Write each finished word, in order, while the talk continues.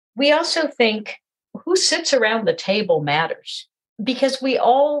We also think who sits around the table matters because we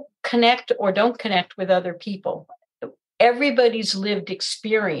all connect or don't connect with other people. Everybody's lived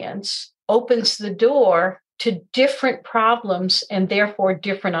experience opens the door to different problems and therefore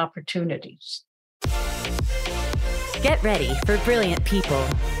different opportunities. Get ready for brilliant people,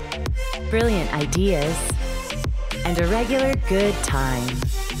 brilliant ideas, and a regular good time.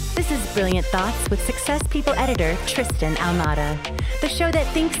 This is Brilliant Thoughts with Success People editor Tristan Almada, the show that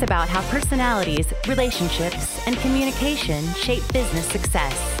thinks about how personalities, relationships, and communication shape business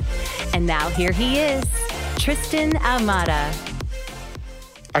success. And now here he is, Tristan Almada.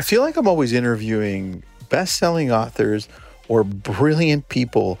 I feel like I'm always interviewing best-selling authors or brilliant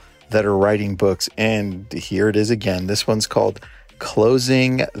people that are writing books. And here it is again. This one's called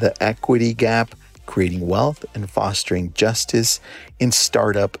Closing the Equity Gap, Creating Wealth and Fostering Justice in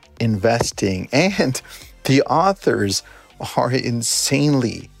Startup Investing. And the authors are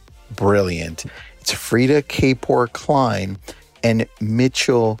insanely brilliant. It's Freada Kapor Klein and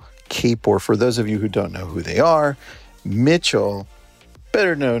Mitchell Kapor. For those of you who don't know who they are, Mitchell,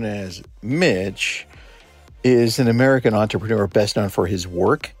 better known as Mitch, is an American entrepreneur best known for his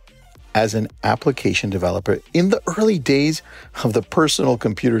work as an application developer in the early days of the personal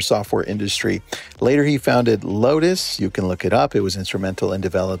computer software industry. Later, he founded Lotus. You can look it up. It was instrumental in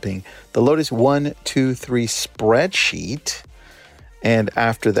developing the Lotus 1-2-3 spreadsheet. And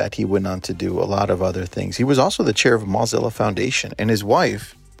after that, he went on to do a lot of other things. He was also the chair of Mozilla Foundation, and his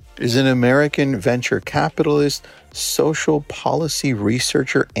wife is an American venture capitalist, social policy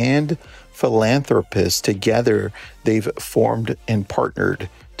researcher, and philanthropist. Together, they've formed and partnered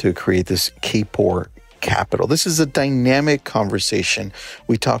to create this Kapor Capital. This is a dynamic conversation.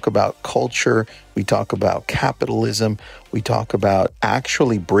 We talk about culture. We talk about capitalism. We talk about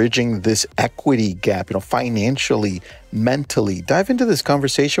actually bridging this equity gap, financially, mentally. Dive into this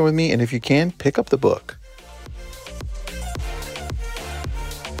conversation with me. And if you can, pick up the book.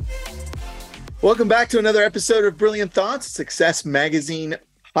 Welcome back to another episode of Brilliant Thoughts, Success Magazine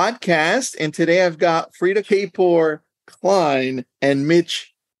podcast. And today I've got Freada Kapor Klein and Mitch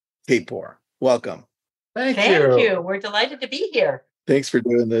Kapor. Welcome. Thank you. We're delighted to be here. Thanks for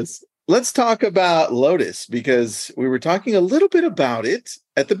doing this. Let's talk about Lotus, because we were talking a little bit about it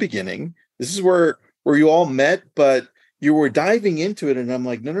at the beginning. This is where you all met, but you were diving into it. And I'm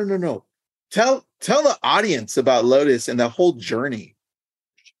like, no. Tell the audience about Lotus and the whole journey.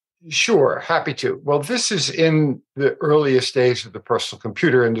 Sure, happy to. Well, this is in the earliest days of the personal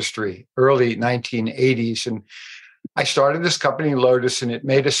computer industry, early 1980s. And I started this company, Lotus, and it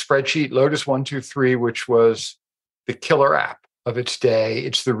made a spreadsheet, Lotus 1-2-3, which was the killer app of its day.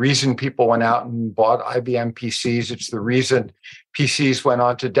 It's the reason people went out and bought IBM PCs. It's the reason PCs went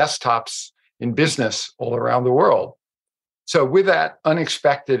onto desktops in business all around the world. So with that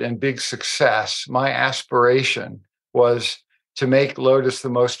unexpected and big success, my aspiration was to make Lotus the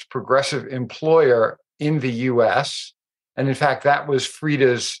most progressive employer in the US. And in fact, that was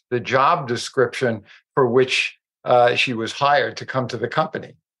Freada's, the job description for which she was hired to come to the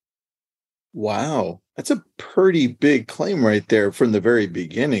company. Wow. That's a pretty big claim right there from the very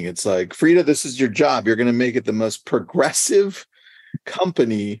beginning. It's like, Freada, this is your job. You're going to make it the most progressive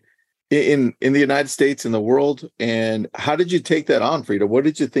company in the United States, in the world. And how did you take that on, Freada? What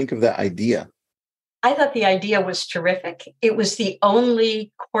did you think of that idea? I thought the idea was terrific. It was the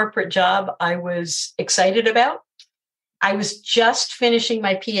only corporate job I was excited about. I was just finishing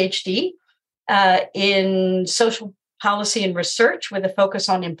my PhD in social policy and research with a focus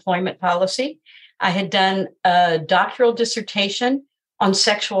on employment policy. I had done a doctoral dissertation on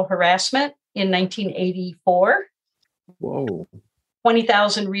sexual harassment in 1984. Whoa.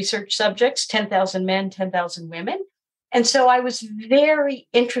 20,000 research subjects, 10,000 men, 10,000 women. And so I was very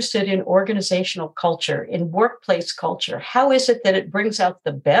interested in organizational culture, in workplace culture. How is it that it brings out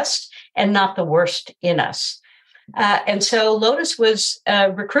the best and not the worst in us? And so Lotus was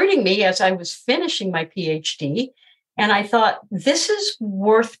recruiting me as I was finishing my PhD. And I thought, this is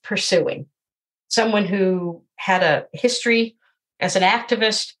worth pursuing. Someone who had a history as an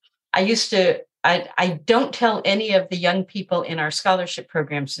activist. I don't tell any of the young people in our scholarship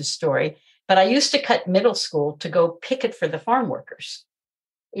programs this story, but I used to cut middle school to go picket for the farm workers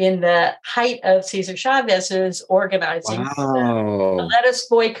in the height of Cesar Chavez's organizing the lettuce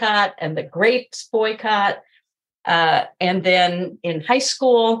boycott and the grapes boycott. And then in high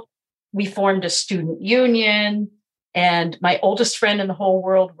school, we formed a student union. And my oldest friend in the whole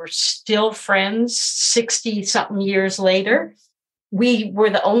world, we're still friends 60-something years later. We were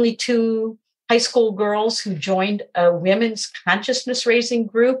the only two high school girls who joined a women's consciousness raising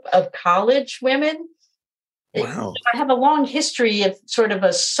group of college women. Wow. I have a long history of sort of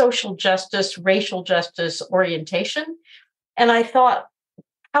a social justice, racial justice orientation. And I thought,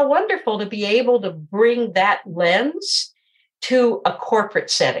 how wonderful to be able to bring that lens to a corporate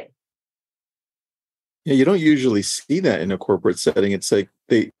setting. Yeah, you don't usually see that in a corporate setting. It's like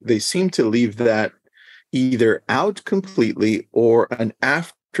they seem to leave that either out completely or an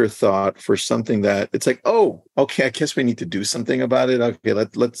afterthought for something that it's like, oh, okay, I guess we need to do something about it. Okay,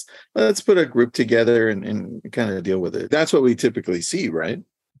 let's put a group together and kind of deal with it. That's what we typically see, right?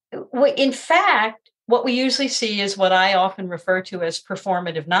 In fact, what we usually see is what I often refer to as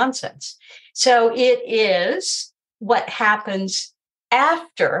performative nonsense. So it is what happens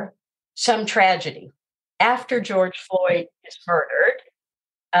after some tragedy, after George Floyd is murdered,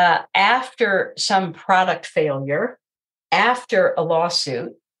 after some product failure, after a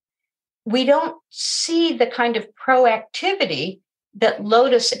lawsuit. We don't see the kind of proactivity that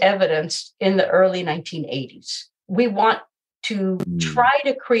Lotus evidenced in the early 1980s. We want to try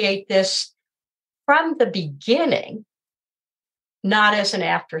to create this from the beginning, not as an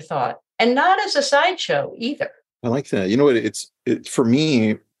afterthought and not as a sideshow either. I like that. You know what? It's for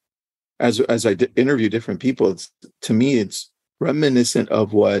me, as I interview different people, to me, it's reminiscent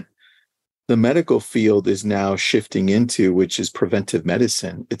of what the medical field is now shifting into, which is preventive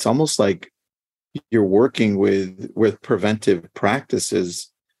medicine. It's almost like you're working with preventive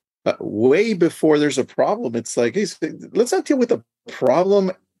practices way before there's a problem. It's like, hey, let's not deal with the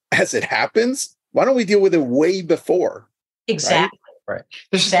problem as it happens. Why don't we deal with it way before? Exactly. Right.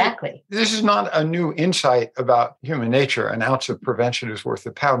 This is not a new insight about human nature. An ounce of prevention is worth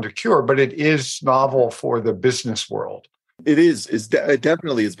a pound of cure, but it is novel for the business world. It is. It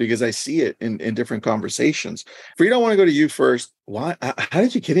definitely is, because I see it in different conversations. Freada, I want to go to you first. Why? How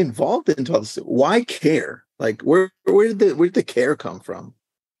did you get involved into all this? Why care? Like, where did the care come from?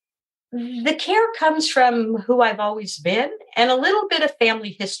 The care comes from who I've always been and a little bit of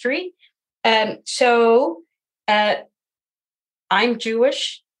family history. So I'm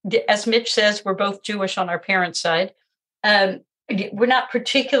Jewish. As Mitch says, we're both Jewish on our parents' side. We're not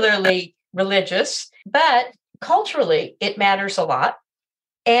particularly religious, but culturally, it matters a lot.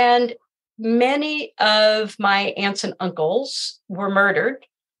 And many of my aunts and uncles were murdered,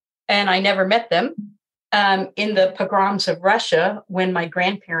 and I never met them in the pogroms of Russia when my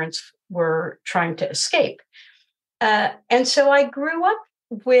grandparents were trying to escape. And so I grew up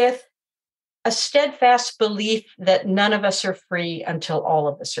with a steadfast belief that none of us are free until all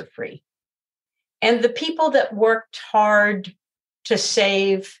of us are free. And the people that worked hard to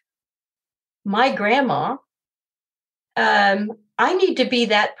save my grandma, I need to be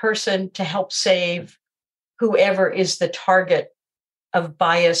that person to help save whoever is the target of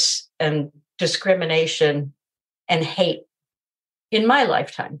bias and discrimination and hate in my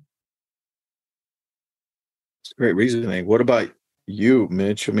lifetime. It's great reasoning. What about you,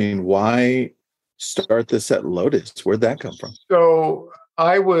 Mitch? I mean, why start this at Lotus? Where'd that come from? So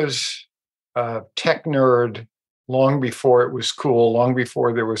I was a tech nerd long before it was cool, long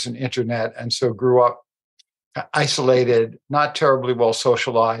before there was an internet, and so grew up isolated, not terribly well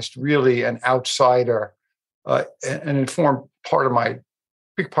socialized, really an outsider, an informed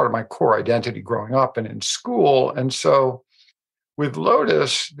big part of my core identity growing up and in school. And so with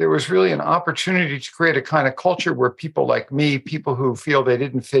Lotus, there was really an opportunity to create a kind of culture where people like me, people who feel they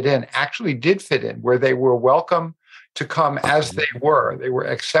didn't fit in, actually did fit in, where they were welcome to come as they were. They were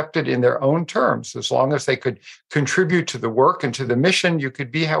accepted in their own terms. As long as they could contribute to the work and to the mission, you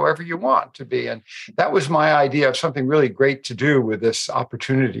could be however you want to be. And that was my idea of something really great to do with this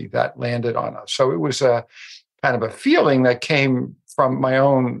opportunity that landed on us. So it was a kind of a feeling that came from my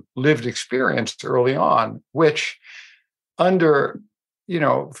own lived experience early on, which under,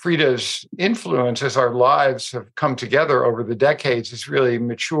 Freada's influence, as our lives have come together over the decades, has really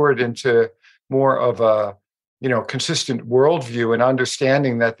matured into more of a, consistent worldview and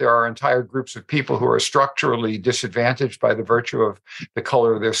understanding that there are entire groups of people who are structurally disadvantaged by the virtue of the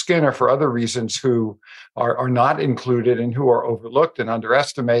color of their skin or for other reasons who are not included and who are overlooked and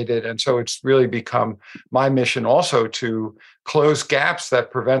underestimated. And so it's really become my mission also to close gaps that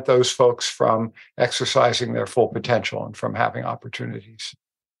prevent those folks from exercising their full potential and from having opportunities.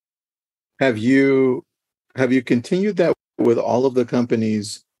 Have you continued that with all of the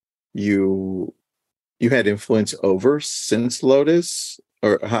companies you had influence over since Lotus,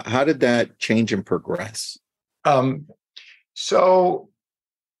 or how did that change and progress? So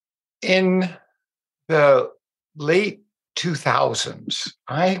in the late 2000s,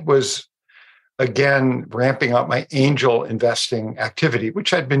 I was again ramping up my angel investing activity,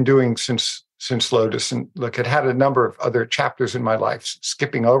 which I'd been doing since Lotus. And look, it had a number of other chapters in my life,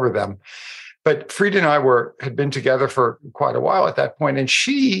 skipping over them. But Freada and I had been together for quite a while at that point, and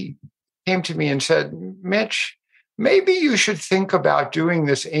she came to me and said, Mitch, maybe you should think about doing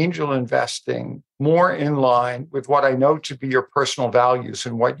this angel investing more in line with what I know to be your personal values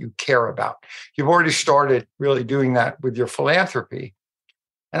and what you care about. You've already started really doing that with your philanthropy.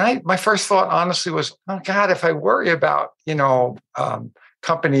 And my first thought, honestly, was, oh God, if I worry about,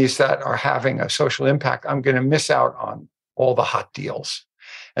 companies that are having a social impact, I'm going to miss out on all the hot deals.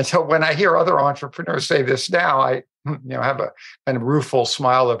 And so when I hear other entrepreneurs say this now, I have a kind of rueful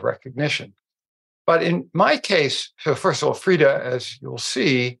smile of recognition. But in my case, so first of all, Freada, as you'll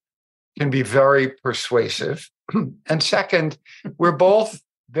see, can be very persuasive. And second, we're both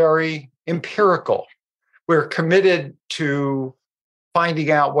very empirical. We're committed to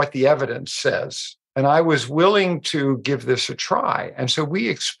finding out what the evidence says. And I was willing to give this a try. And so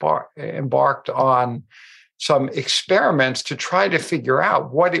we embarked on some experiments to try to figure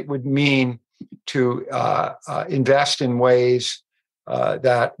out what it would mean to invest in ways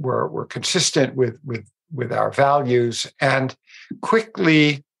that were consistent with our values. And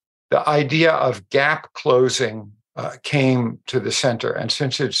quickly, the idea of gap closing came to the center. And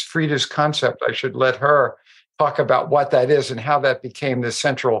since it's Freada's concept, I should let her talk about what that is and how that became the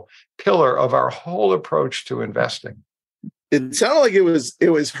central pillar of our whole approach to investing. It sounded like it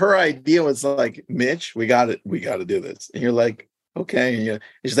was her idea. Was like, Mitch, we got to do this. And you're like, okay. And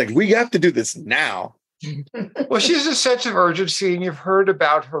she's like, we have to do this now. Well, she's a sense of urgency, and you've heard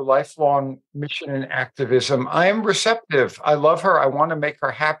about her lifelong mission and activism. I am receptive. I love her. I want to make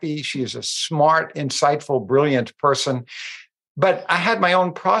her happy. She is a smart, insightful, brilliant person. But I had my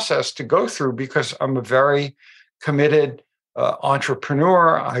own process to go through because I'm a very committed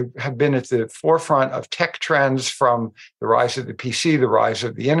entrepreneur. I have been at the forefront of tech trends, from the rise of the PC, the rise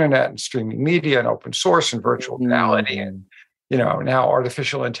of the internet and streaming media and open source and virtual reality and, now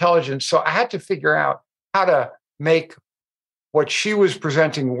artificial intelligence. So I had to figure out how to make what she was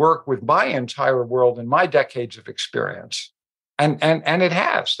presenting work with my entire world and my decades of experience. And it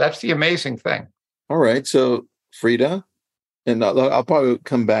has. That's the amazing thing. All right. So Freada, and I'll probably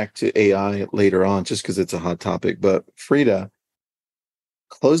come back to AI later on just because it's a hot topic. But Freada,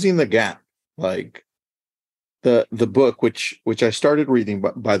 closing the gap, like the book, which I started reading,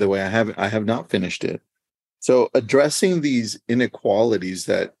 but by the way, I have not finished it. So addressing these inequalities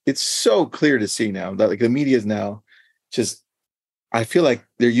that it's so clear to see now that like the media is now just, I feel like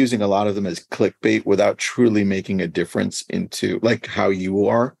they're using a lot of them as clickbait without truly making a difference into like how you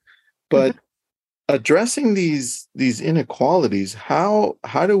are. But addressing these inequalities, how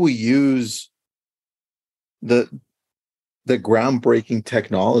do we use the groundbreaking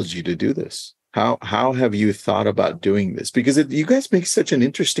technology to do this? How have you thought about doing this? Because you guys make such an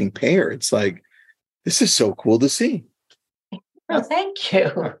interesting pair. It's like, this is so cool to see. Well, thank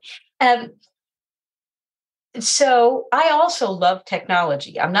you. So I also love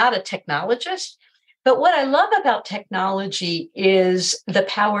technology. I'm not a technologist, but what I love about technology is the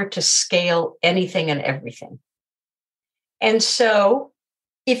power to scale anything and everything. And so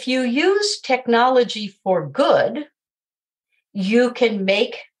if you use technology for good, you can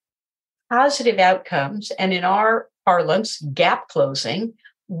make positive outcomes, and in our parlance, gap closing,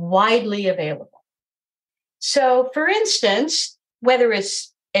 widely available. So, for instance, whether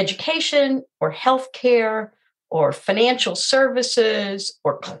it's education or healthcare or financial services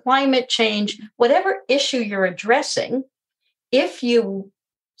or climate change, whatever issue you're addressing, if you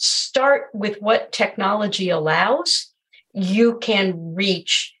start with what technology allows, you can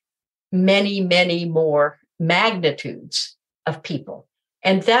reach many, many more magnitudes of people.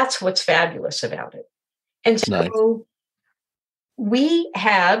 And that's what's fabulous about it. And so nice. We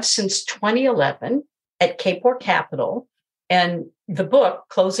have, since 2011, at Kapor Capital, and the book,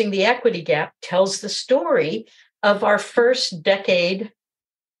 Closing the Equity Gap, tells the story of our first decade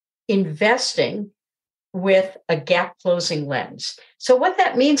investing with a gap closing lens. So what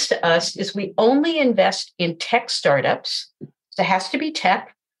that means to us is we only invest in tech startups. So it has to be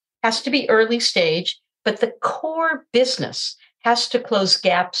tech, has to be early stage, but the core business has to close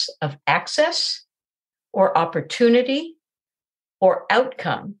gaps of access or opportunity or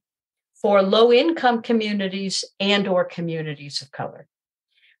outcome for low-income communities and or communities of color.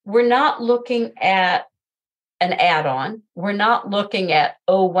 We're not looking at an add-on. We're not looking at,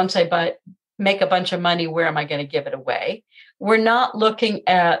 once I make a bunch of money, where am I going to give it away? We're not looking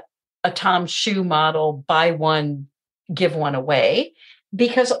at a Tom Shoe model, buy one, give one away,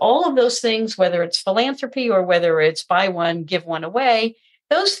 because all of those things, whether it's philanthropy or whether it's buy one, give one away,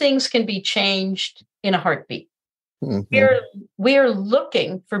 those things can be changed in a heartbeat. Mm-hmm. We're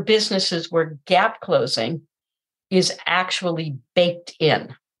looking for businesses where gap closing is actually baked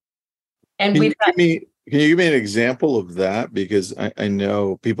in. And Can we've you got, give me an example of that? Because I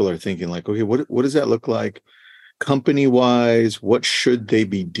know people are thinking like, okay, what does that look like company wise? What should they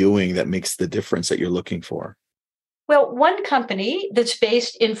be doing that makes the difference that you're looking for? well, one company that's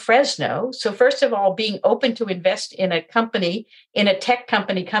based in Fresno. So, first of all, being open to invest in a company, in a tech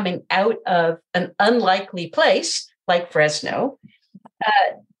company coming out of an unlikely place like Fresno.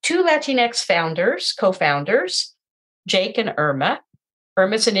 Two Latinx co-founders, Jake and Irma.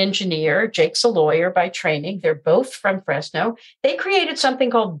 Irma's an engineer, Jake's a lawyer by training. They're both from Fresno. They created something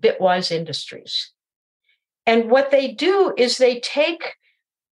called Bitwise Industries. And what they do is they take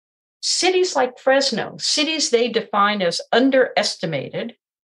cities like Fresno, cities they define as underestimated,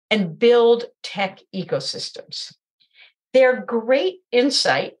 and build tech ecosystems. Their great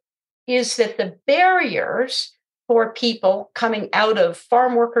insight is that the barriers for people coming out of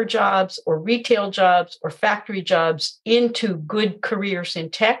farm worker jobs or retail jobs or factory jobs into good careers in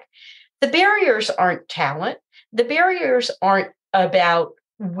tech, the barriers aren't talent. The barriers aren't about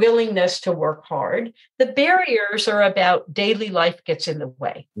willingness to work hard. The barriers are about daily life gets in the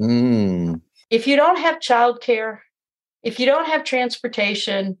way. Mm. If you don't have childcare, if you don't have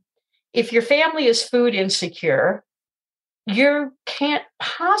transportation, if your family is food insecure, you can't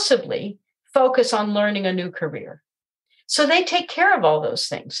possibly focus on learning a new career. So they take care of all those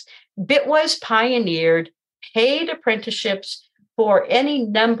things. Bitwise pioneered paid apprenticeships for any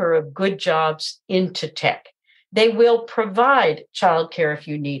number of good jobs into tech. They will provide childcare if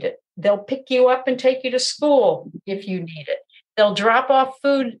you need it. They'll pick you up and take you to school if you need it. They'll drop off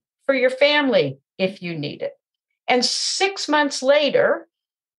food for your family if you need it. And 6 months later,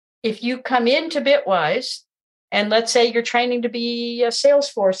 if you come into Bitwise, and let's say you're training to be a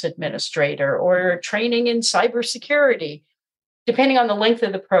Salesforce administrator or training in cybersecurity, depending on the length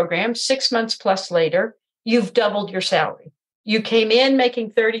of the program, 6 months plus later, you've doubled your salary. You came in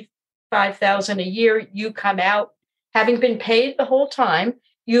making $35,000 a year. You come out, having been paid the whole time,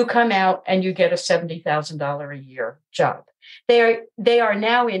 you come out and you get a $70,000 a year job. They are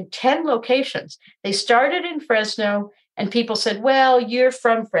now in 10 locations. They started in Fresno, and people said, well, you're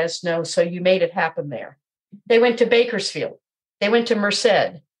from Fresno, so you made it happen there. They went to Bakersfield. They went to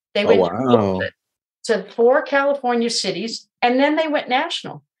Merced. They went to 4 California cities, and then they went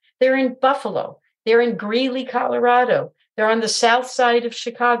national. They're in Buffalo. They're in Greeley, Colorado. They're on the south side of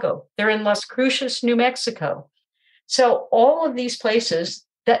Chicago. They're in Las Cruces, New Mexico. So all of these places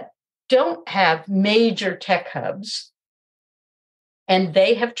that don't have major tech hubs, and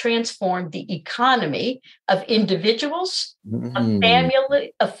they have transformed the economy of individuals,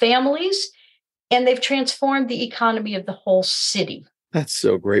 of families, and they've transformed the economy of the whole city. That's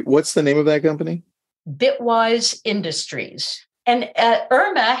so great. What's the name of that company? Bitwise Industries. And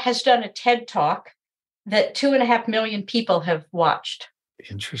Irma has done a TED Talk that 2.5 million people have watched.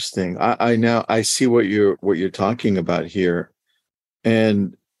 Interesting. I see what you're talking about here.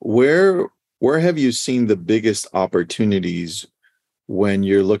 And where have you seen the biggest opportunities when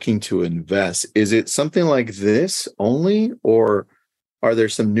you're looking to invest? Is it something like this only, or are there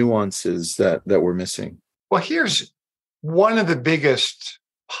some nuances that we're missing? Well, here's one of the biggest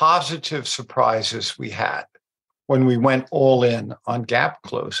positive surprises we had when we went all in on gap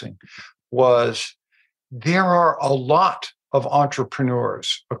closing was there are a lot of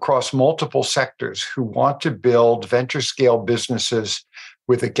entrepreneurs across multiple sectors who want to build venture scale businesses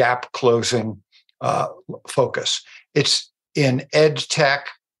with a gap closing focus. It's in ed tech,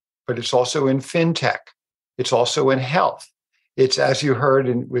 but it's also in fintech. It's also in health. It's, as you heard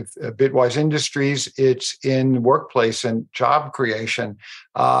with Bitwise Industries, it's in workplace and job creation.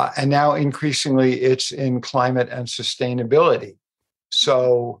 And now increasingly, it's in climate and sustainability.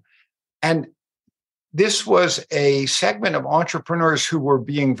 So, and this was a segment of entrepreneurs who were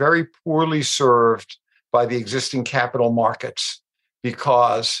being very poorly served by the existing capital markets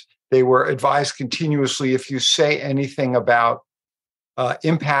because they were advised continuously, if you say anything about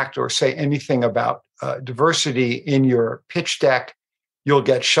impact or say anything about diversity in your pitch deck, you'll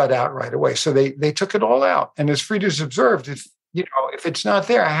get shut out right away. So they took it all out. And as Freada's observed, if it's not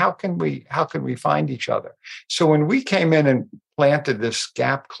there, how can we find each other? So when we came in and planted this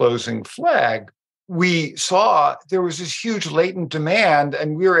gap closing flag, we saw there was this huge latent demand,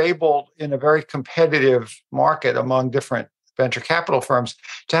 and we were able, in a very competitive market among different venture capital firms,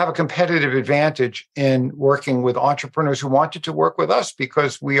 to have a competitive advantage in working with entrepreneurs who wanted to work with us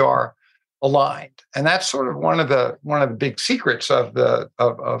because we are aligned. And that's sort of one of the big secrets of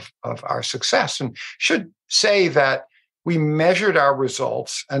our success. And should say that we measured our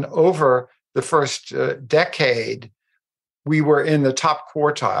results, and over the first decade, we were in the top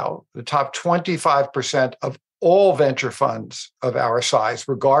quartile, the top 25% of all venture funds of our size,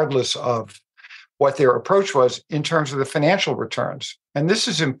 regardless of what their approach was in terms of the financial returns. And this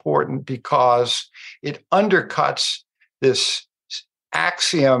is important because it undercuts this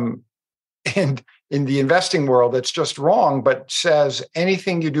axiom in the investing world that's just wrong, but says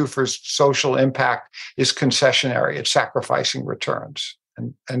anything you do for social impact is concessionary, it's sacrificing returns.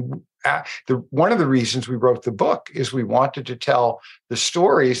 And one of the reasons we wrote the book is we wanted to tell the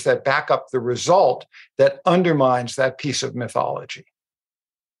stories that back up the result that undermines that piece of mythology.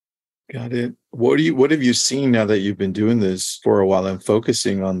 Got it. What have you seen now that you've been doing this for a while and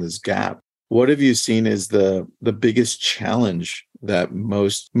focusing on this gap? What have you seen as the biggest challenge that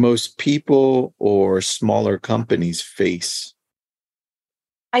most people or smaller companies face?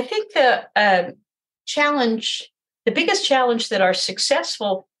 I think the biggest challenge that our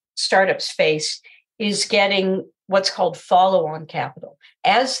successful startups face is getting what's called follow-on capital.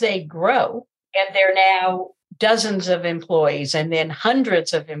 As they grow, and they're now dozens of employees and then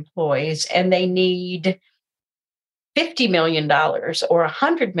hundreds of employees, and they need $50 million or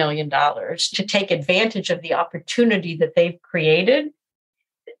 $100 million to take advantage of the opportunity that they've created,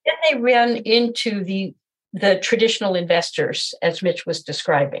 then they run into the traditional investors, as Mitch was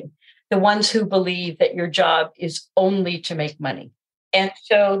describing, the ones who believe that your job is only to make money. And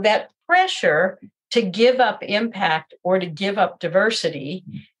so that pressure to give up impact or to give up diversity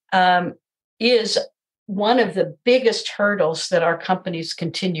is one of the biggest hurdles that our companies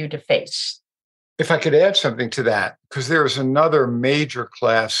continue to face. If I could add something to that, because there is another major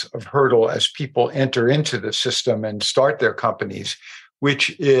class of hurdle as people enter into the system and start their companies,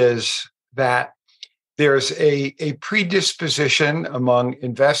 which is that there's a predisposition among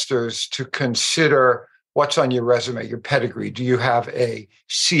investors to consider what's on your resume, your pedigree. Do you have a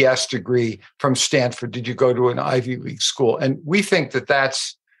CS degree from Stanford? Did you go to an Ivy League school? And we think that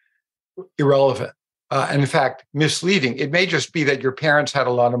that's irrelevant. And in fact, misleading. It may just be that your parents had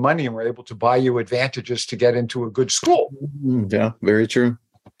a lot of money and were able to buy you advantages to get into a good school. Yeah, very true.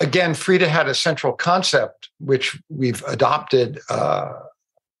 Again, Freada had a central concept, which we've adopted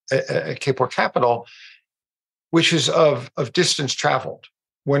at Kapor Capital, which is of distance traveled.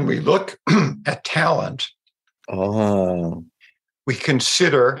 When we look at talent, we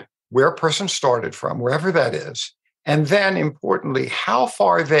consider where a person started from, wherever that is, and then importantly, how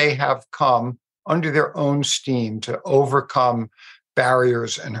far they have come under their own steam to overcome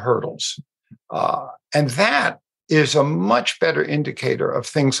barriers and hurdles. And that is a much better indicator of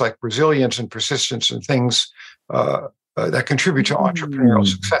things like resilience and persistence and things that contribute to entrepreneurial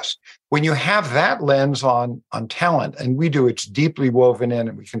success. When you have that lens on talent, and we do, it's deeply woven in,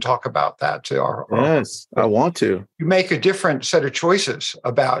 and we can talk about that to our Yes, I want to. You make a different set of choices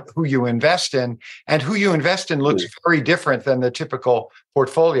about who you invest in, and who you invest in looks very different than the typical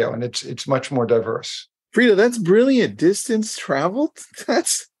portfolio, and it's much more diverse. Freada, that's brilliant. Distance traveled?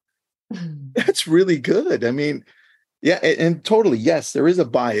 That's really good. I mean, yeah, and totally, yes, there is a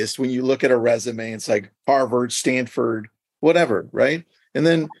bias when you look at a resume. It's like Harvard, Stanford, whatever, right? And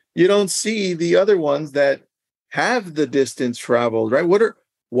then you don't see the other ones that have the distance traveled, right?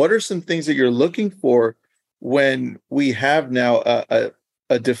 What are some things that you're looking for when we have now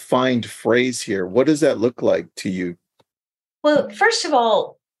a defined phrase here? What does that look like to you? Well, first of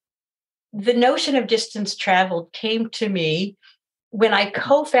all, the notion of distance traveled came to me when I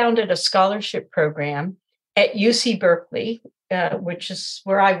co-founded a scholarship program at UC Berkeley, which is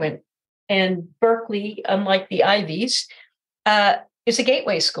where I went. And Berkeley, unlike the Ivies, is a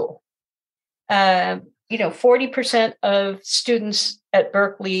gateway school. 40% of students at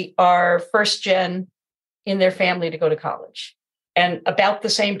Berkeley are first gen in their family to go to college. And about the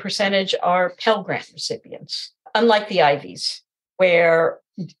same percentage are Pell Grant recipients, unlike the Ivies, where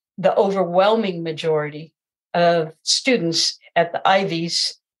the overwhelming majority of students at the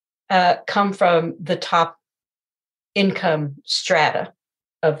Ivies come from the top income strata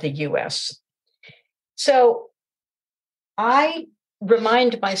of the US. So I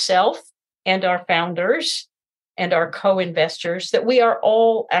remind myself and our founders and our co-investors that we are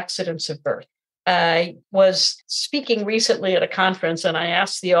all accidents of birth. I was speaking recently at a conference and I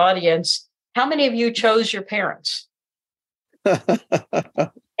asked the audience, how many of you chose your parents?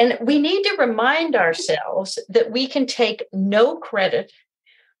 And we need to remind ourselves that we can take no credit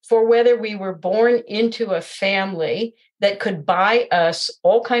for whether we were born into a family that could buy us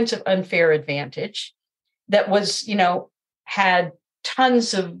all kinds of unfair advantage, that was, had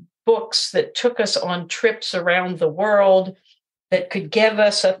tons of books that took us on trips around the world, that could give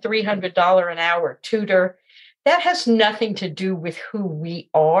us a $300 an hour tutor. That has nothing to do with who we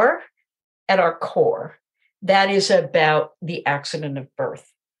are at our core. That is about the accident of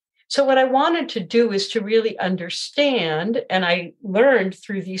birth. So what I wanted to do is to really understand, and I learned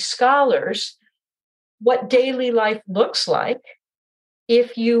through these scholars, what daily life looks like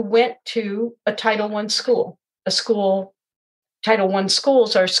if you went to a Title I school. Title I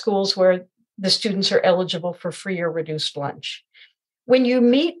schools are schools where the students are eligible for free or reduced lunch. When you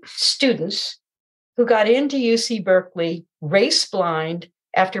meet students who got into UC Berkeley race blind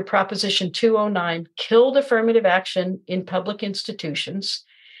after Proposition 209 killed affirmative action in public institutions,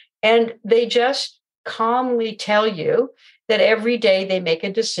 and they just calmly tell you that every day they make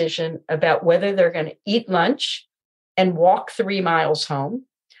a decision about whether they're going to eat lunch and walk 3 miles home,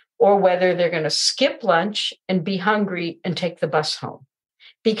 or whether they're going to skip lunch and be hungry and take the bus home,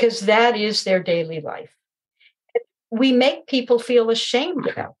 because that is their daily life. We make people feel ashamed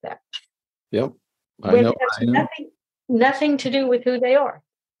about that. Yep. When it has nothing to do with who they are.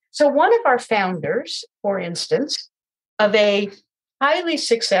 So one of our founders, for instance, of a highly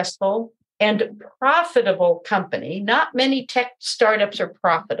successful and profitable company, not many tech startups are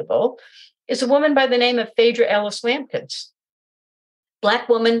profitable, is a woman by the name of Phaedra Ellis Lampkins. Black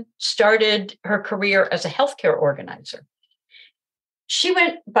woman, started her career as a healthcare organizer. She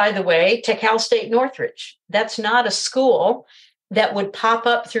went, by the way, to Cal State Northridge. That's not a school that would pop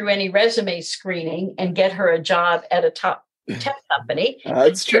up through any resume screening and get her a job at a top tech company.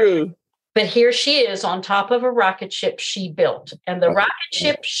 That's true. But here she is on top of a rocket ship she built. And the rocket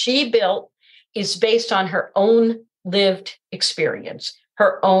ship she built is based on her own lived experience,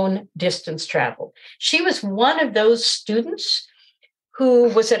 her own distance traveled. She was one of those students who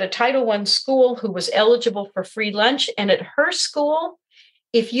was at a Title I school who was eligible for free lunch. And at her school,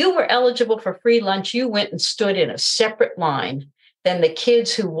 if you were eligible for free lunch, you went and stood in a separate line than the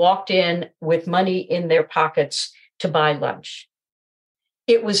kids who walked in with money in their pockets to buy lunch.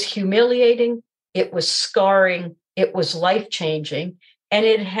 It was humiliating. It was scarring. It was life-changing. And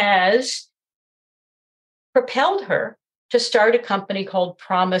it has propelled her to start a company called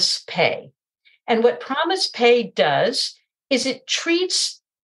Promise Pay. And what Promise Pay does is it treats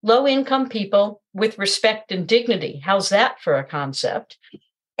low-income people with respect and dignity. How's that for a concept?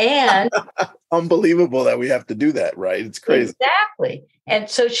 And unbelievable that we have to do that, right? It's crazy. Exactly. And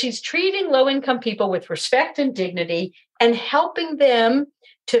so she's treating low-income people with respect and dignity and helping them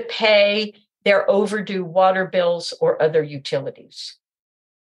to pay their overdue water bills or other utilities.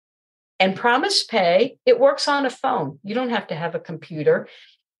 And Promise Pay, it works on a phone. You don't have to have a computer.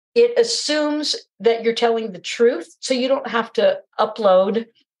 It assumes that you're telling the truth, so you don't have to upload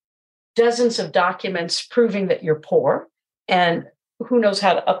dozens of documents proving that you're poor. And who knows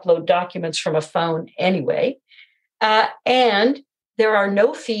how to upload documents from a phone anyway. And there are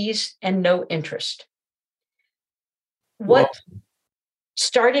no fees and no interest. What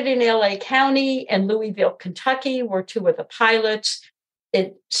started in LA County and Louisville, Kentucky were two of the pilots.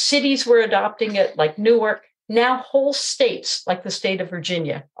 Cities were adopting it, like Newark. Now whole states, like the state of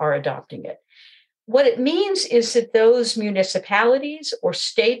Virginia, are adopting it. What it means is that those municipalities or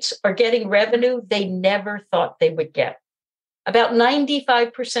states are getting revenue they never thought they would get. About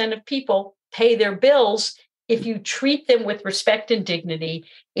 95% of people pay their bills if you treat them with respect and dignity,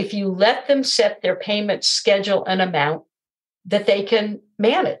 if you let them set their payment schedule and amount that they can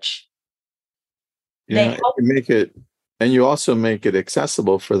manage. Yeah, you make it, and you also make it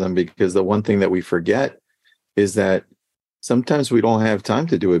accessible for them, because the one thing that we forget is that sometimes we don't have time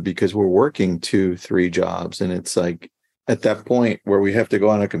to do it because we're working 2-3 jobs. And it's like at that point where we have to go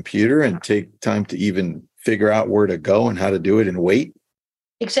on a computer and take time to even figure out where to go and how to do it and wait.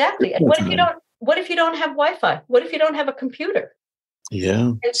 Exactly. And what if you don't have Wi-Fi? What if you don't have a computer?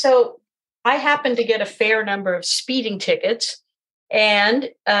 Yeah. And so I happen to get a fair number of speeding tickets. And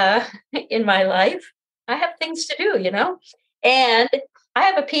in my life, I have things to do, and I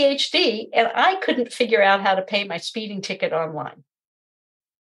have a PhD, and I couldn't figure out how to pay my speeding ticket online.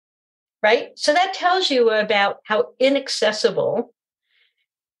 Right? So that tells you about how inaccessible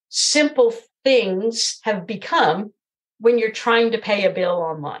simple things have become when you're trying to pay a bill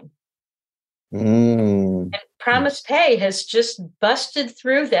online. And Promise Pay has just busted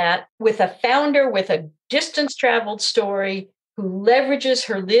through that with a founder with a distance traveled story who leverages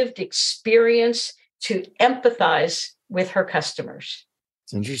her lived experience to empathize with her customers.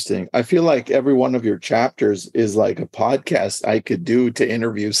 It's interesting. I feel like every one of your chapters is like a podcast I could do to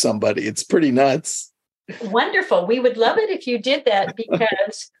interview somebody. It's pretty nuts. Wonderful. We would love it if you did that,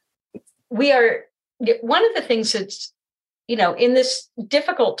 because we are one of the things that's, in this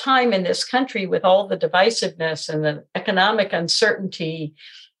difficult time in this country with all the divisiveness and the economic uncertainty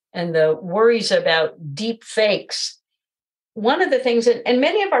and the worries about deep fakes. One of the things, and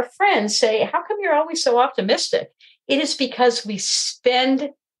many of our friends say, how come you're always so optimistic? It is because we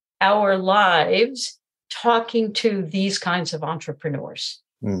spend our lives talking to these kinds of entrepreneurs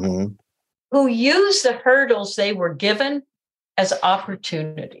Mm-hmm. who use the hurdles they were given as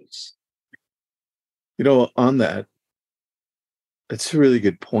opportunities. On that, it's a really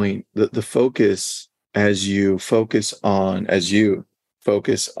good point. The focus as you focus on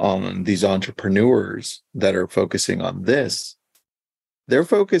these entrepreneurs that are focusing on this, their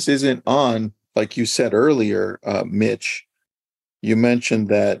focus isn't on, like you said earlier, Mitch, you mentioned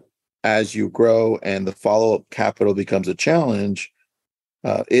that as you grow and the follow-up capital becomes a challenge,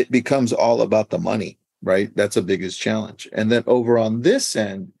 it becomes all about the money, right? That's the biggest challenge. And then over on this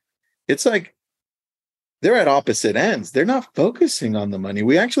end, it's like they're at opposite ends. They're not focusing on the money.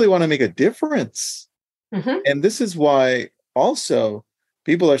 We actually want to make a difference. Mm-hmm. And this is why also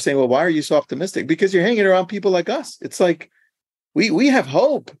people are saying, well, why are you so optimistic? Because you're hanging around people like us. It's like we have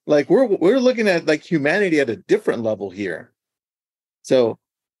hope. Like we're looking at like humanity at a different level here. So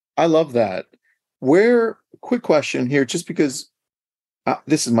I love that. Quick question here, just because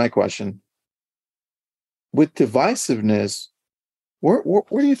this is my question. With divisiveness, where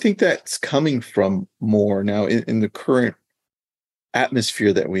do you think that's coming from more now in the current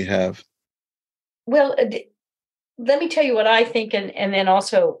atmosphere that we have? Well, let me tell you what I think, and then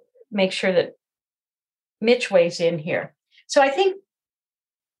also make sure that Mitch weighs in here. So I think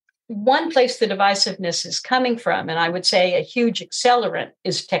one place the divisiveness is coming from, and I would say a huge accelerant,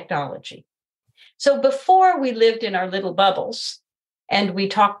 is technology. So before we lived in our little bubbles and we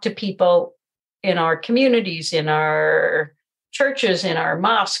talked to people in our communities, in our churches, in our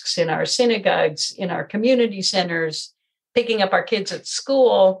mosques, in our synagogues, in our community centers, picking up our kids at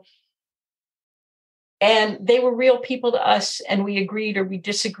school. And they were real people to us, and we agreed or we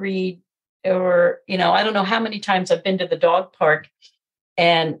disagreed, or, I don't know how many times I've been to the dog park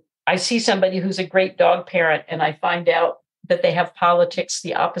and I see somebody who's a great dog parent and I find out that they have politics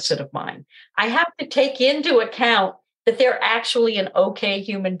the opposite of mine. I have to take into account that they're actually an okay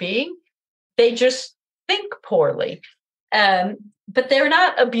human being. They just think poorly. But they're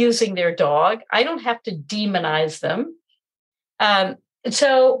not abusing their dog. I don't have to demonize them.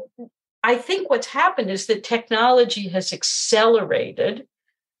 So I think what's happened is that technology has accelerated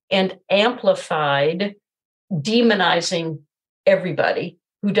and amplified demonizing everybody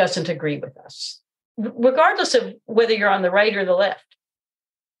who doesn't agree with us, regardless of whether you're on the right or the left.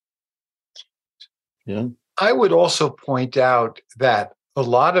 Yeah. I would also point out that a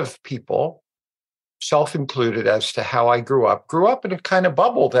lot of people, self-included as to how I grew up in a kind of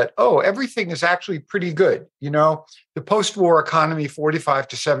bubble that, everything is actually pretty good. The post-war economy, 45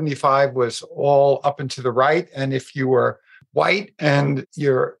 to 75, was all up and to the right. And if you were white and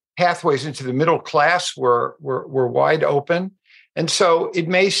your pathways into the middle class were wide open. And so it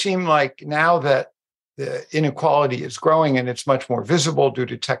may seem like now that the inequality is growing and it's much more visible due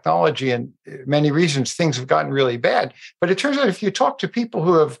to technology and many reasons, things have gotten really bad. But it turns out if you talk to people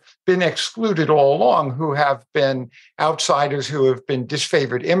who have been excluded all along, who have been outsiders, who have been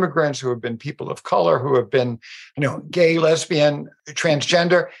disfavored immigrants, who have been people of color, who have been, gay, lesbian,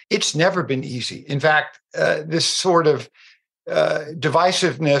 transgender, it's never been easy. In fact, this sort of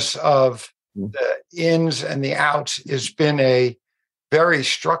divisiveness of the ins and the outs has been a very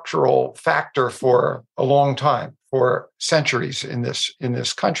structural factor for a long time, for centuries in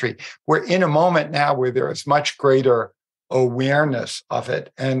this country. We're in a moment now where there is much greater awareness of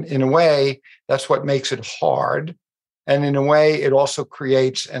it. And in a way, that's what makes it hard. And in a way, it also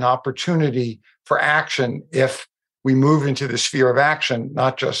creates an opportunity for action if we move into the sphere of action,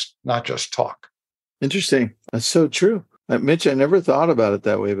 not just talk. Interesting. That's so true. Mitch, I never thought about it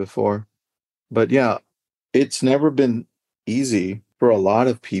that way before. But yeah, it's never been easy for a lot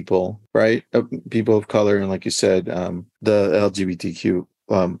of people, right? People of color, and like you said, the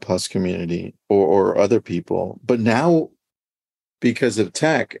LGBTQ plus community or other people. But now, because of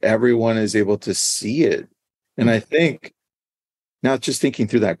tech, everyone is able to see it. And I think, now just thinking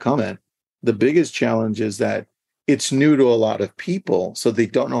through that comment, the biggest challenge is that it's new to a lot of people, so they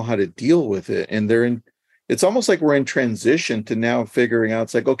don't know how to deal with it. And it's almost like we're in transition to now figuring out,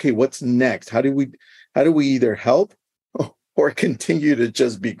 it's like, okay, what's next? How do we either help or continue to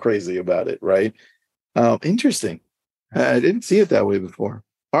just be crazy about it, right? Interesting. I didn't see it that way before.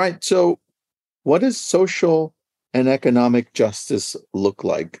 All right. So what does social and economic justice look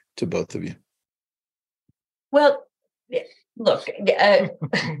like to both of you? Well, look,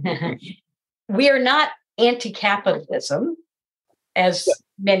 we are not anti-capitalism, as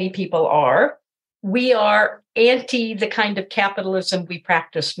many people are. We are anti the kind of capitalism we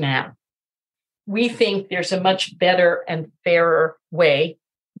practice now. We think there's a much better and fairer way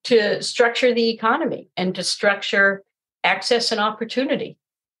to structure the economy and to structure access and opportunity.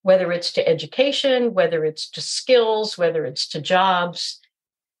 whether it's to education, whether it's to skills, whether it's to jobs.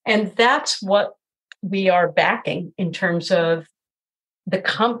 And that's what we are backing in terms of the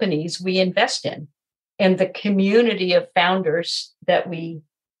companies we invest in and the community of founders that we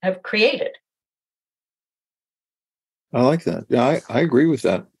have created. I like that. Yeah, I agree with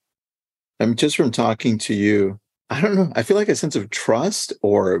that. I mean, just from talking to you, I don't know. I feel like a sense of trust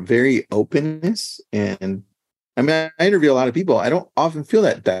or very openness. And I mean, I interview a lot of people. I don't often feel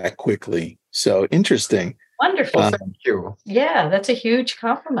that quickly. So interesting. Wonderful. Thank you. Yeah, that's a huge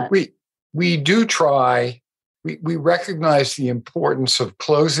compliment. We do try. We recognize the importance of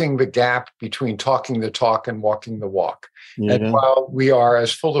closing the gap between talking the talk and walking the walk. Yeah. And while we are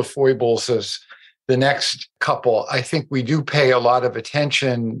as full of foibles as the next couple, I think we do pay a lot of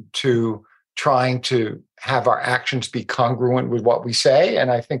attention to trying to have our actions be congruent with what we say. And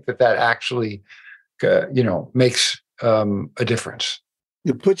I think that actually, makes a difference.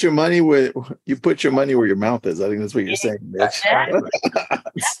 You put your money where your mouth is. I think that's what you're saying, Mitch.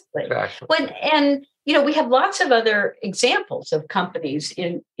 Exactly. And we have lots of other examples of companies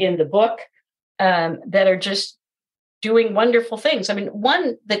in the book that are just doing wonderful things. I mean,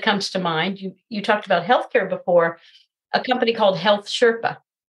 one that comes to mind, you talked about healthcare before, a company called Health Sherpa.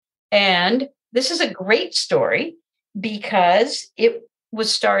 And this is a great story because it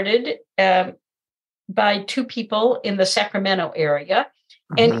was started by two people in the Sacramento area.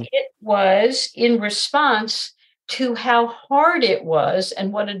 And it was in response to how hard it was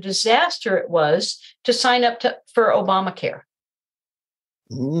and what a disaster it was to sign up for Obamacare.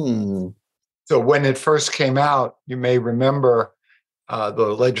 So when it first came out, you may remember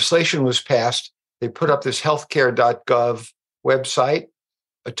the legislation was passed. They put up this healthcare.gov website.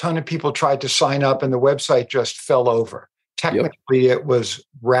 A ton of people tried to sign up and the website just fell over. Technically, It was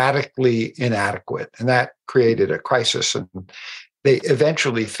radically inadequate, and that created a crisis, and they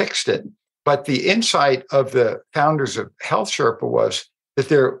eventually fixed it. But the insight of the founders of Health Sherpa was that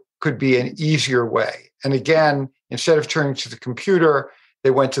there could be an easier way. And again, instead of turning to the computer,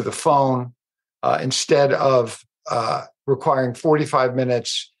 they went to the phone. Instead of requiring 45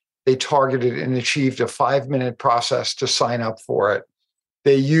 minutes, they targeted and achieved a 5-minute process to sign up for it.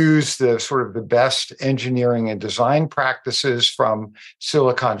 They used the best engineering and design practices from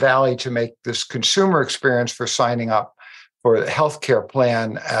Silicon Valley to make this consumer experience for signing up for the healthcare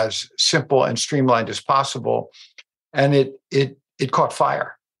plan as simple and streamlined as possible. And it caught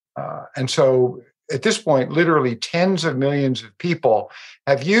fire. And so at this point, literally tens of millions of people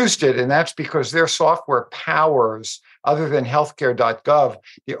have used it. And that's because their software powers, other than healthcare.gov,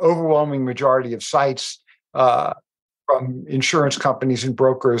 the overwhelming majority of sites from insurance companies and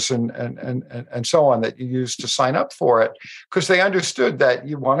brokers and so on that you use to sign up for it, because they understood that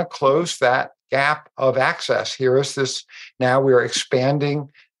you want to close that gap of access. Here is this, now we're expanding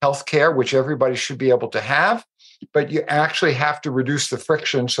healthcare, which everybody should be able to have, but you actually have to reduce the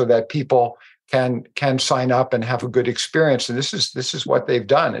friction so that people can sign up and have a good experience. And this is what they've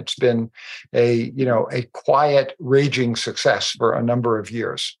done. It's been a quiet, raging success for a number of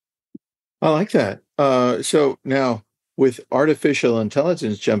years. I like that. So now, with artificial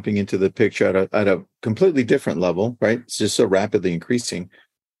intelligence jumping into the picture at a completely different level, right? It's just so rapidly increasing.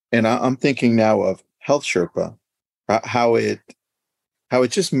 And I'm thinking now of Health Sherpa, how it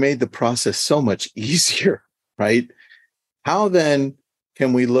just made the process so much easier, right? How then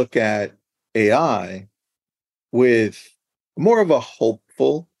can we look at AI with more of a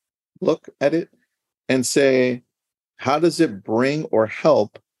hopeful look at it and say, how does it bring or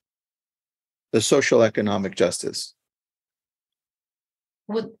help the social economic justice?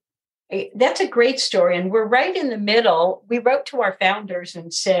 Well, that's a great story. And we're right in the middle. We wrote to our founders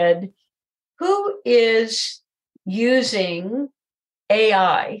and said, who is using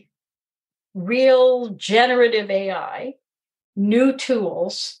AI, real generative AI, new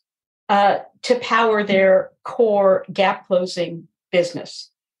tools to power their core gap closing business?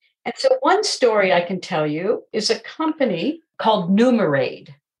 And so one story I can tell you is a company called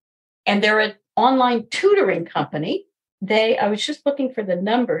Numerade, and they're an online tutoring company. I was just looking for the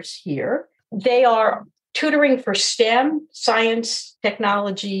numbers here. They are tutoring for STEM, science,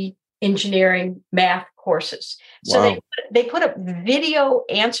 technology, engineering, math courses. So Wow. they put up video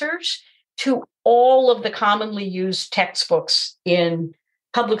answers to all of the commonly used textbooks in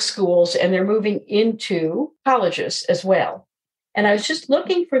public schools, and they're moving into colleges as well. And I was just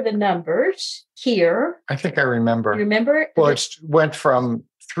looking for the numbers here. I think I remember. You remember? Well, it went from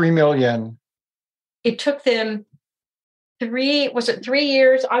 3 million. It took them 3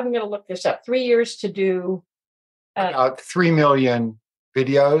 years? I'm going to look this up. 3 years to do About 3 million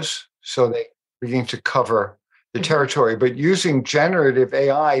videos. So they begin to cover the territory, but using generative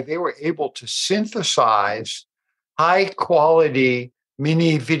AI, they were able to synthesize high quality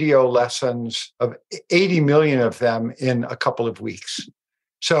mini video lessons of 80 million of them in a couple of weeks.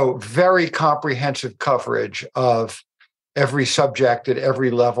 So very comprehensive coverage of every subject at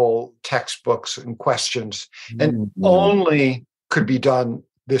every level, textbooks and questions, and only could be done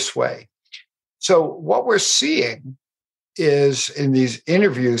this way. So what we're seeing is in these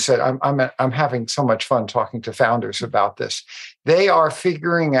interviews that I'm having so much fun talking to founders about this. They are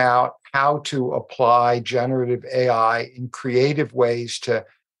figuring out how to apply generative AI in creative ways to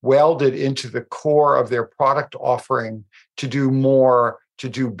weld it into the core of their product offering to do more, to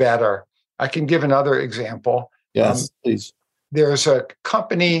do better. I can give another example. Yes, please. There's a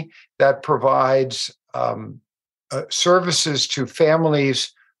company that provides services to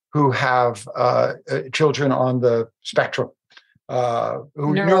families who have children on the spectrum,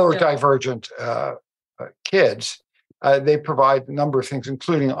 neurodivergent kids. They provide a number of things,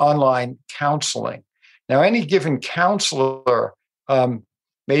 including online counseling. Now, any given counselor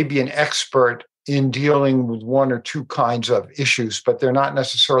may be an expert in dealing with one or two kinds of issues, but they're not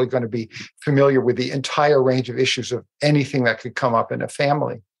necessarily going to be familiar with the entire range of issues of anything that could come up in a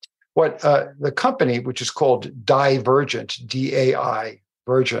family. What the company, which is called Divergent, DAI,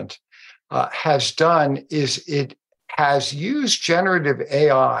 Vergent, has done is it has used generative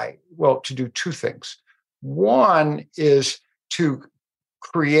AI, well, to do two things. One is to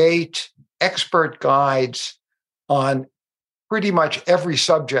create expert guides on pretty much every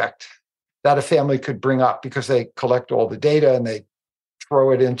subject that a family could bring up because they collect all the data and they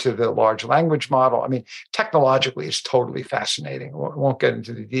throw it into the large language model. I mean, technologically, it's totally fascinating. We won't get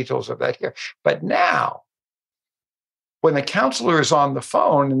into the details of that here. But now, when the counselor is on the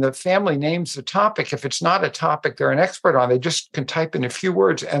phone and the family names the topic, if it's not a topic they're an expert on, they just can type in a few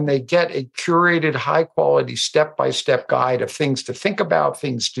words and they get a curated, high-quality, step-by-step guide of things to think about,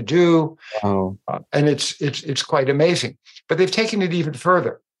 things to do. Wow. And it's quite amazing. But they've taken it even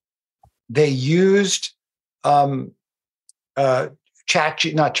further. They used GPT,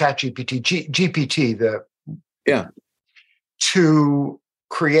 to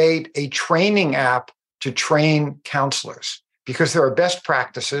create a training app to train counselors, because there are best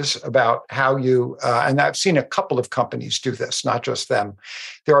practices about how you, and I've seen a couple of companies do this, not just them.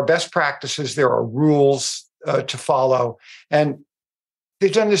 There are best practices, there are rules to follow. And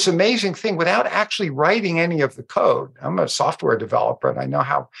they've done this amazing thing without actually writing any of the code. I'm a software developer, and I know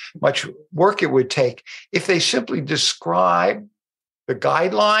how much work it would take if they simply describe the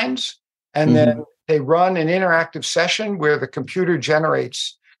guidelines and then they run an interactive session where the computer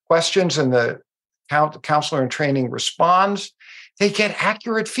generates questions and the counselor in training responds. They get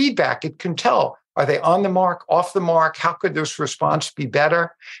accurate feedback. It can tell, are they on the mark, off the mark? How could this response be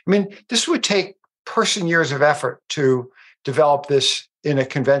better? I mean, this would take person years of effort to develop this in a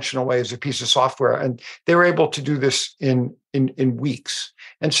conventional way as a piece of software. And they were able to do this in weeks.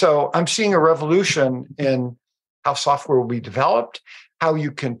 And so I'm seeing a revolution in how software will be developed, how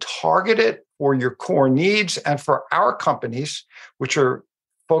you can target it for your core needs. And for our companies, which are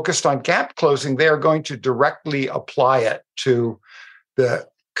focused on gap closing, they are going to directly apply it to the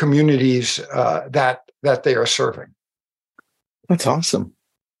communities that they are serving. That's awesome.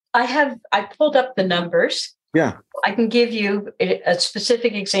 I pulled up the numbers. Yeah. I can give you a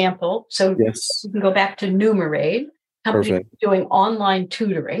specific example. So yes, you can go back to Numerade, company doing online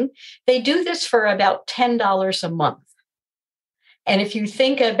tutoring. They do this for about $10 a month. And if you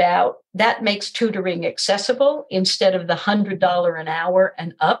think about that, makes tutoring accessible instead of the $100 an hour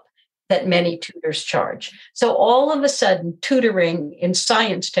and up that many tutors charge. So all of a sudden, tutoring in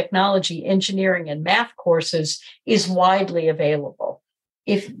science, technology, engineering, and math courses is widely available.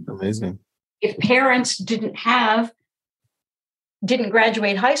 Amazing. If parents didn't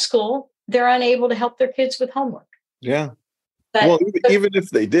graduate high school, they're unable to help their kids with homework. Yeah. But even if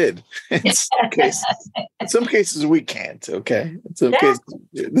they did, in some cases we can't. Okay. In some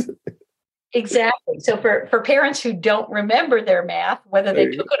cases. Exactly. So for parents who don't remember their math, whether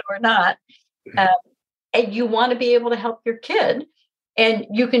they took it or not, and you want to be able to help your kid, and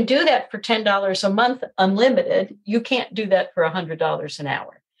you can do that for $10 a month, unlimited. You can't do that for $100 an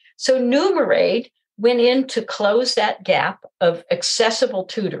hour. So Numerade went in to close that gap of accessible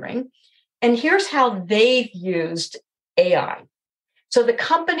tutoring. And here's how they've used AI. So the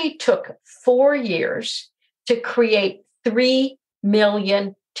company took 4 years to create 3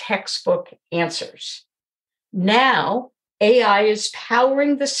 million textbook answers. Now AI is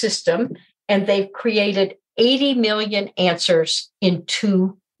powering the system, and they've created 80 million answers in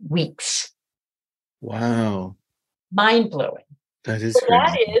 2 weeks. Wow. Mind-blowing. That is so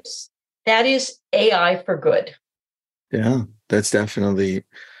that is That is AI for good. Yeah, that's definitely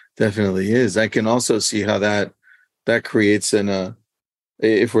is. I can also see how that creates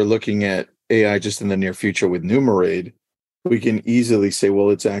if we're looking at AI just in the near future with Numerade, we can easily say, well,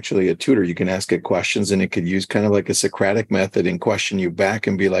 it's actually a tutor. You can ask it questions and it could use kind of like a Socratic method and question you back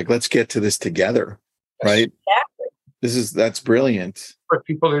and be like, let's get to this together. Right? Exactly. That's brilliant. What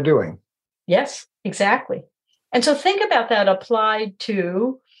people are doing. Yes, exactly. And so think about that applied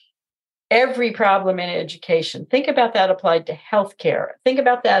to every problem in education. Think about that applied to healthcare. Think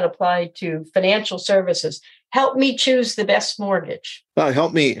about that applied to financial services. Help me choose the best mortgage.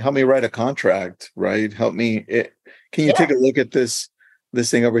 Help me write a contract, right? Can you take a look at this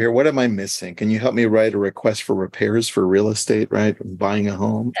thing over here? What am I missing? Can you help me write a request for repairs for real estate, right? Buying a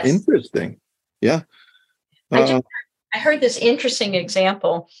home. Yes. Interesting. Yeah. I heard this interesting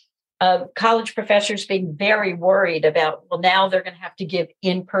example of college professors being very worried about, well, now they're going to have to give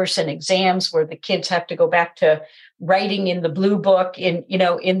in-person exams where the kids have to go back to writing in the blue book in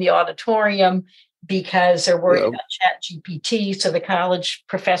the auditorium because they're worried about ChatGPT. So the college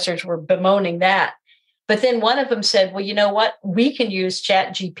professors were bemoaning that. But then one of them said, well, you know what? We can use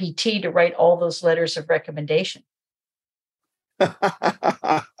ChatGPT to write all those letters of recommendation.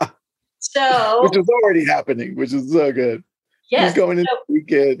 So, which is already happening, which is so good. Yes. Just going into the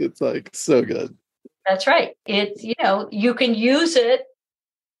weekend, it's like so good. That's right. It's, you can use it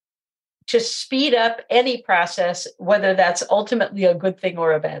to speed up any process, whether that's ultimately a good thing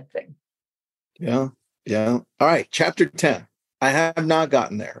or a bad thing. Yeah. Yeah. All right. Chapter 10. I have not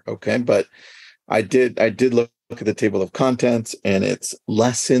gotten there. Okay. But I did look at the table of contents and it's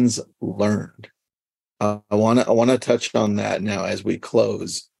lessons learned. I want to touch on that now as we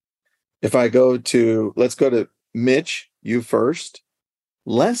close. If I let's go to Mitch, you first.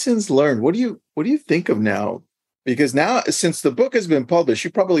 Lessons learned. What do you think of now? Because now, since the book has been published,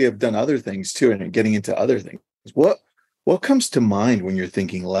 you probably have done other things too, and getting into other things. What comes to mind when you're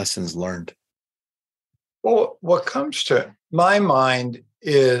thinking lessons learned? Well, what comes to my mind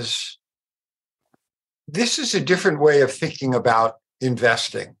is this is a different way of thinking about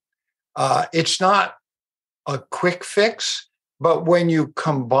investing. It's not a quick fix, but when you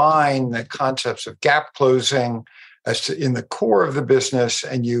combine the concepts of gap closing as to in the core of the business,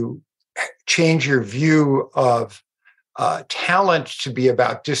 and you change your view of talent to be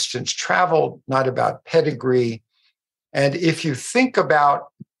about distance traveled, not about pedigree. And if you think about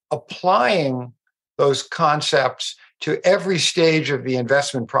applying those concepts to every stage of the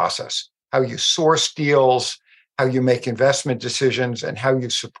investment process, how you source deals, how you make investment decisions, and how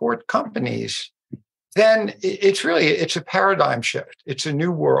you support companies, then it's a paradigm shift. It's a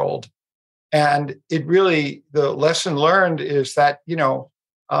new world. And the lesson learned is that,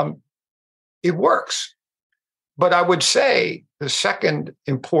 it works. But I would say the second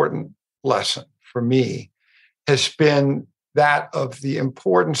important lesson for me has been that of the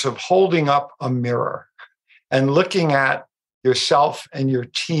importance of holding up a mirror and looking at yourself and your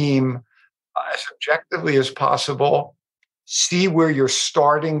team as objectively as possible, see where you're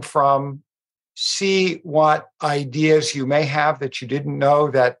starting from, see what ideas you may have that you didn't know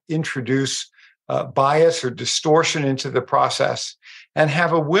that introduce bias or distortion into the process, and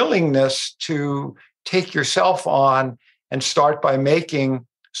have a willingness to take yourself on and start by making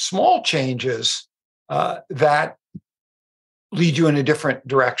small changes that lead you in a different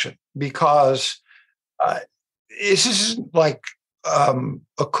direction. Because this isn't like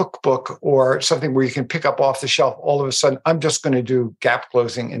a cookbook or something where you can pick up off the shelf all of a sudden. I'm just going to do gap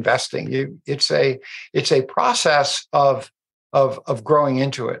closing investing. It's a process of growing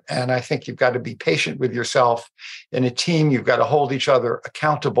into it. And I think you've got to be patient with yourself. In a team, you've got to hold each other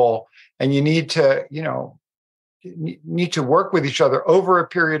accountable, and you need to work with each other over a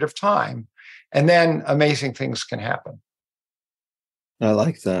period of time, and then amazing things can happen. I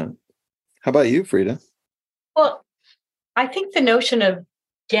like that. How about you, Freada? Well, I think the notion of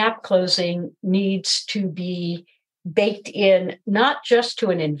gap closing needs to be baked in, not just to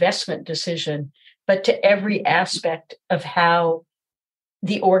an investment decision, but to every aspect of how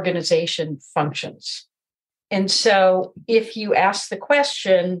the organization functions. And so if you ask the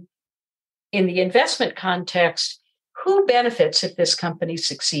question in the investment context, who benefits if this company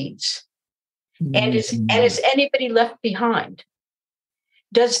succeeds? And is anybody left behind?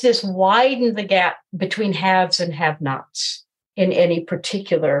 Does this widen the gap between haves and have-nots in any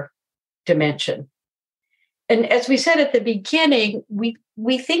particular dimension? And as we said at the beginning,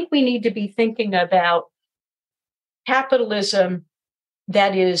 we think we need to be thinking about capitalism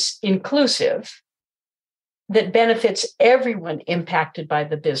that is inclusive, that benefits everyone impacted by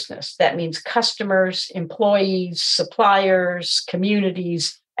the business. That means customers, employees, suppliers,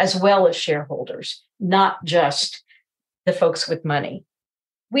 communities, as well as shareholders, not just the folks with money.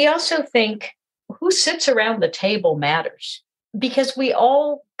 We also think who sits around the table matters, because we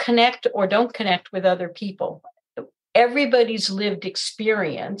all connect or don't connect with other people. Everybody's lived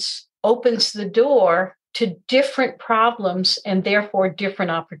experience opens the door to different problems and therefore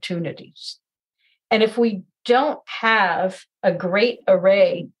different opportunities. And if we don't have a great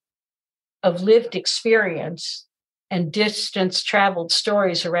array of lived experience and distance traveled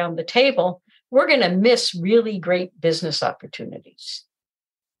stories around the table, we're going to miss really great business opportunities.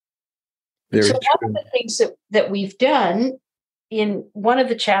 Very so true. One of the things that we've done in one of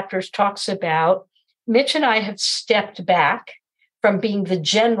the chapters talks about Mitch and I have stepped back from being the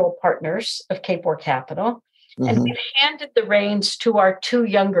general partners of Kapor Capital, and we've handed the reins to our two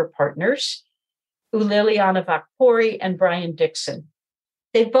younger partners, Liliana Vakpori and Brian Dixon.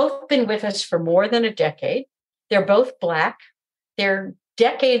 They've both been with us for more than a decade. They're both Black. They're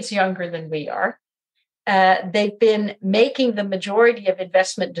decades younger than we are. They've been making the majority of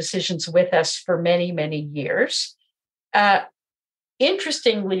investment decisions with us for many, many years.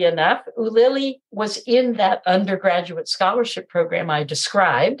 Interestingly enough, Ulili was in that undergraduate scholarship program I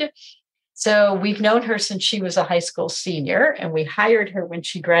described. So we've known her since she was a high school senior, and we hired her when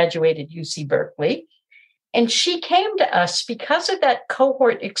she graduated UC Berkeley. And she came to us because of that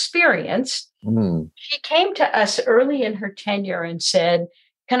cohort experience. She came to us early in her tenure and said,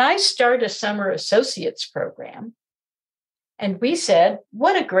 "Can I start a summer associates program?" And we said,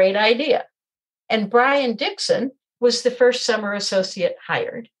 "What a great idea." And Brian Dixon was the first summer associate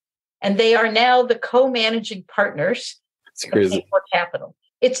hired. And they are now the co-managing partners of Kapor Capital.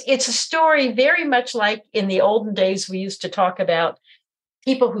 It's a story very much like in the olden days we used to talk about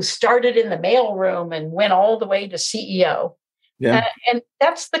people who started in the mailroom and went all the way to CEO. Yeah. And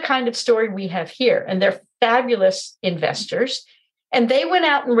that's the kind of story we have here. And they're fabulous investors. And they went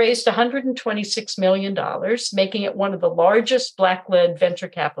out and raised $126 million, making it one of the largest Black-led venture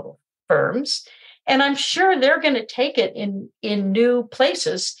capital firms. And I'm sure they're going to take it in new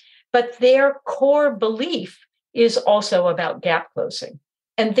places, but their core belief is also about gap closing.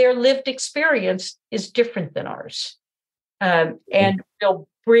 And their lived experience is different than ours. And they'll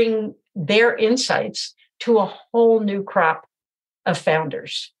bring their insights to a whole new crop of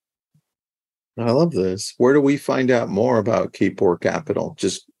founders. I love this. Where do we find out more about Kapor Capital?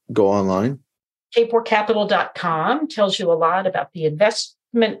 Just go online? KaporCapital.com tells you a lot about the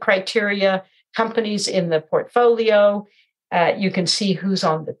investment criteria, companies in the portfolio. You can see who's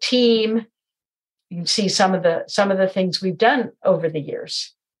on the team. You can see some of the things we've done over the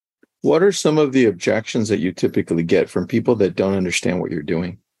years. What are some of the objections that you typically get from people that don't understand what you're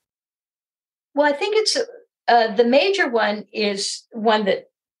doing? Well, I think it's the major one is one that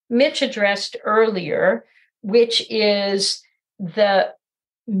Mitch addressed earlier, which is the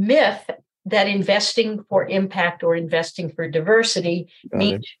myth that investing for impact or investing for diversity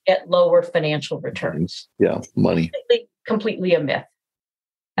means you get lower financial returns. Yeah, money. Completely a myth.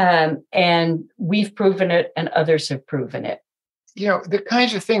 And we've proven it, and others have proven it. You know, the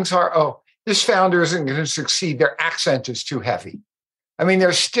kinds of things are, this founder isn't going to succeed. Their accent is too heavy. I mean,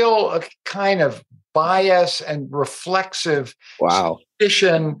 there's still a kind of bias and reflexive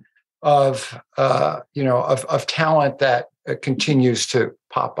suspicion of talent that continues to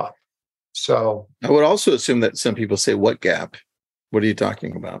pop up. So I would also assume that some people say, "What gap? What are you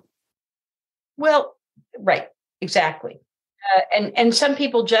talking about?" Well, right, exactly. And some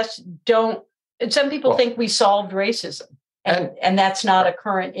people just don't. And some people think we solved racism, and that's not a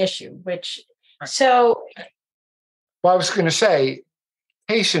current issue. So, I was going to say,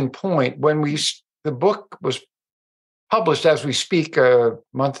 case in point, when the book was published as we speak a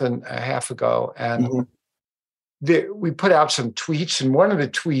month and a half ago, and we put out some tweets, and one of the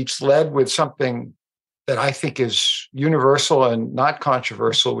tweets led with something that I think is universal and not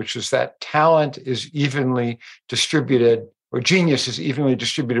controversial, which is that talent is evenly distributed, or genius is evenly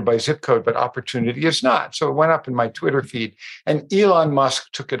distributed by zip code, but opportunity is not. So it went up in my Twitter feed, and Elon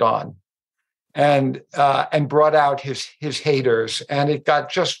Musk took it on and brought out his haters, and it got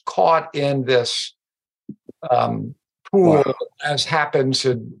just caught in this pool, as happens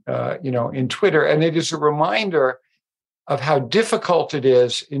in Twitter. And it is a reminder of how difficult it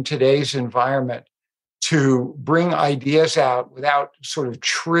is in today's environment to bring ideas out without sort of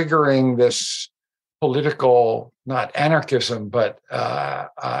triggering this political, not anarchism, but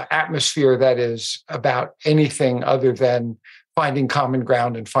atmosphere that is about anything other than finding common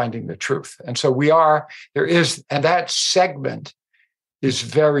ground and finding the truth. And so and that segment is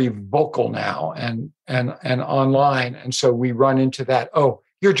very vocal now and online. And so we run into that, "Oh,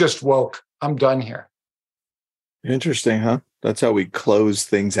 you're just woke. I'm done here." Interesting, huh? That's how we close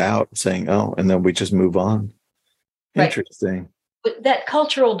things out, saying, oh, and then we just move on. Right. Interesting. But that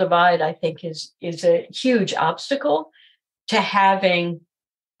cultural divide, I think, is a huge obstacle to having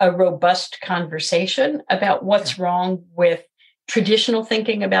a robust conversation about what's wrong with traditional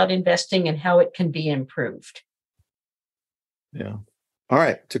thinking about investing and how it can be improved. Yeah. All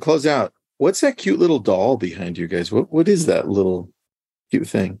right. To close out, what's that cute little doll behind you guys? What is that little cute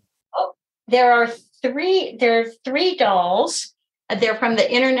thing? Oh, there are three dolls. They're from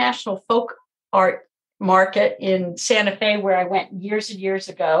the International Folk Art Market in Santa Fe, where I went years and years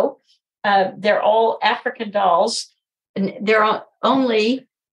ago. They're all African dolls, and there are only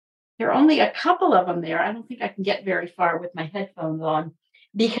a couple of them there. I don't think I can get very far with my headphones on,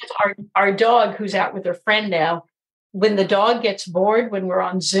 because our dog, who's out with her friend now, when the dog gets bored when we're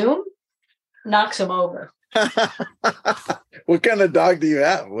on Zoom, knocks him over. What kind of dog do you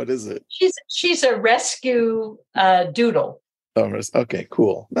have? What is it? She's a rescue doodle. Oh, okay,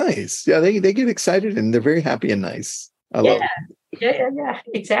 cool. Nice. Yeah, they get excited and they're very happy and nice. I love it. Yeah,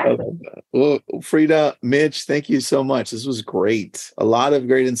 exactly. Well, Freada, Mitch, thank you so much. This was great. A lot of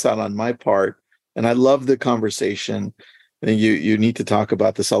great insight on my part. And I love the conversation. I think you need to talk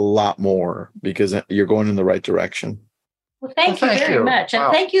about this a lot more, because you're going in the right direction. Well, thank you very much.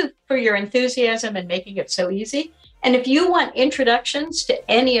 And thank you for your enthusiasm and making it so easy. And if you want introductions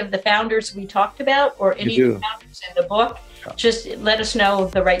to any of the founders we talked about, or any of the founders in the book, just let us know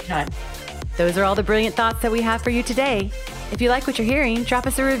the right time. Those are all the brilliant thoughts that we have for you today. If you like what you're hearing, drop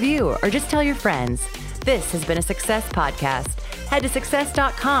us a review or just tell your friends. This has been a Success Podcast. Head to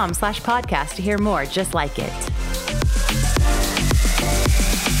success.com/podcast to hear more just like it.